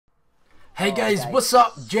Hey guys, what's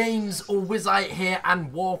up? James or Wizzite here,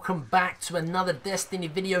 and welcome back to another Destiny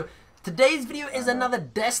video. Today's video is another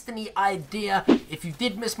Destiny idea. If you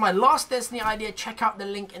did miss my last Destiny idea, check out the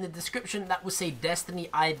link in the description that will say Destiny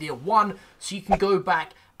Idea 1, so you can go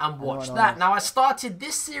back and watch that. Now, I started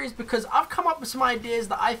this series because I've come up with some ideas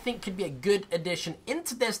that I think could be a good addition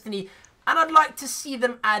into Destiny, and I'd like to see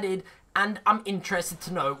them added, and I'm interested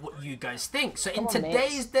to know what you guys think. So in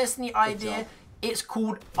today's Destiny idea, it's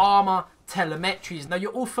called Armamentarium. Now,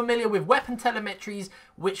 you're all familiar with weapon telemetries,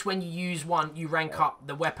 which when you use one, you rank up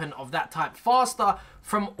the weapon of that type faster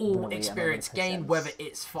from all experience gained, whether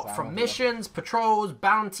it's from missions, patrols,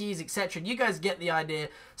 bounties, etc. You guys get the idea.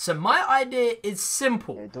 So my idea is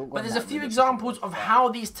simple, but there's a few examples of how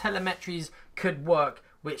these telemetries could work,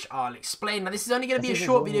 which I'll explain. Now, this is only going to be a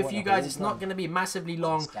short video for you guys. It's not going to be massively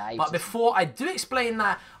long. But before I do explain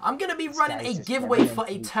that, I'm going to be running a giveaway for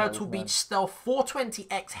a Turtle Beach Stealth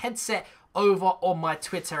 420X headset over on my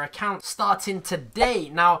Twitter account starting today.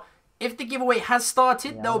 Now, if the giveaway has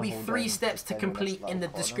started, there will be 3 steps to complete in the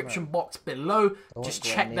description box below. Just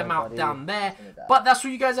check them out down there. But that's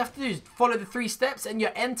all you guys have to do, is follow the 3 steps and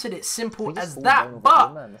you're entered. It's simple as that.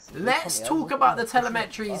 But let's talk about the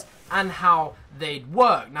telemetries and how they'd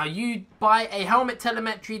work. Now, you buy a helmet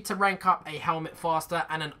telemetry to rank up a helmet faster,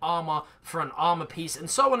 and an armor for an armor piece, and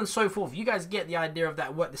so on and so forth. You guys get the idea of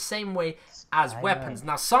that. Work the same way as weapons.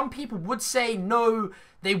 Now, some people would say no,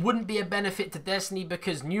 they wouldn't be a benefit to Destiny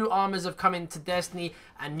because new armors have come into Destiny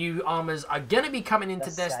and new armors are going to be coming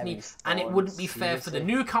into Destiny, and it wouldn't be fair for the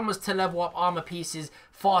newcomers to level up armor pieces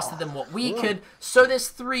faster than what we could. So there's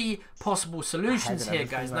 3 possible solutions here,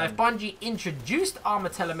 guys. Now, if Bungie introduced armor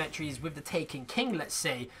telemetries with the Taken King, let's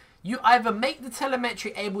say, you either make the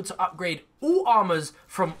telemetry able to upgrade all armors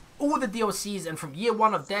from all the DLCs and from year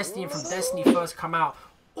 1 of Destiny and from Destiny first come out,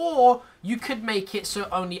 or you could make it so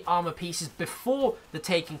only armor pieces before the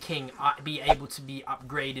Taken King be able to be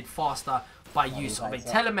upgraded faster by use of a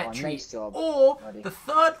telemetry. Or the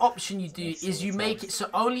third option you do is you make it so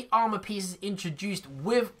only armor pieces introduced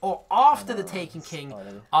with or after the Taken King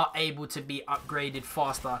are able to be upgraded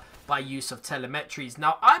faster by use of telemetries.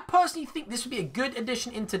 Now, I personally think this would be a good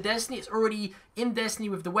addition into Destiny. It's already in Destiny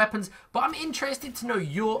with the weapons, but I'm interested to know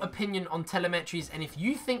your opinion on telemetries and if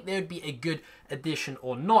you think they would be a good addition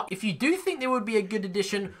or not. If you do think they would be a good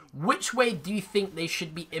addition, which way do you think they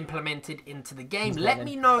should be implemented into the game? Let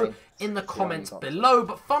me know in the comments below.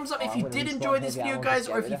 But thumbs up if you did enjoy this video, guys,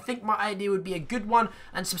 or if you think my idea would be a good one,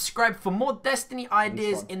 and subscribe for more Destiny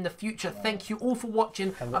ideas in the future. Thank you all for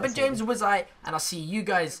watching. I've been James Wizzite, and I'll see you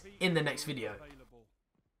guys in the next video.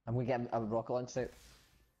 I'm going to get a rocket launcher out.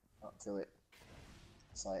 Not too late.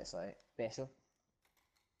 Sorry. Special.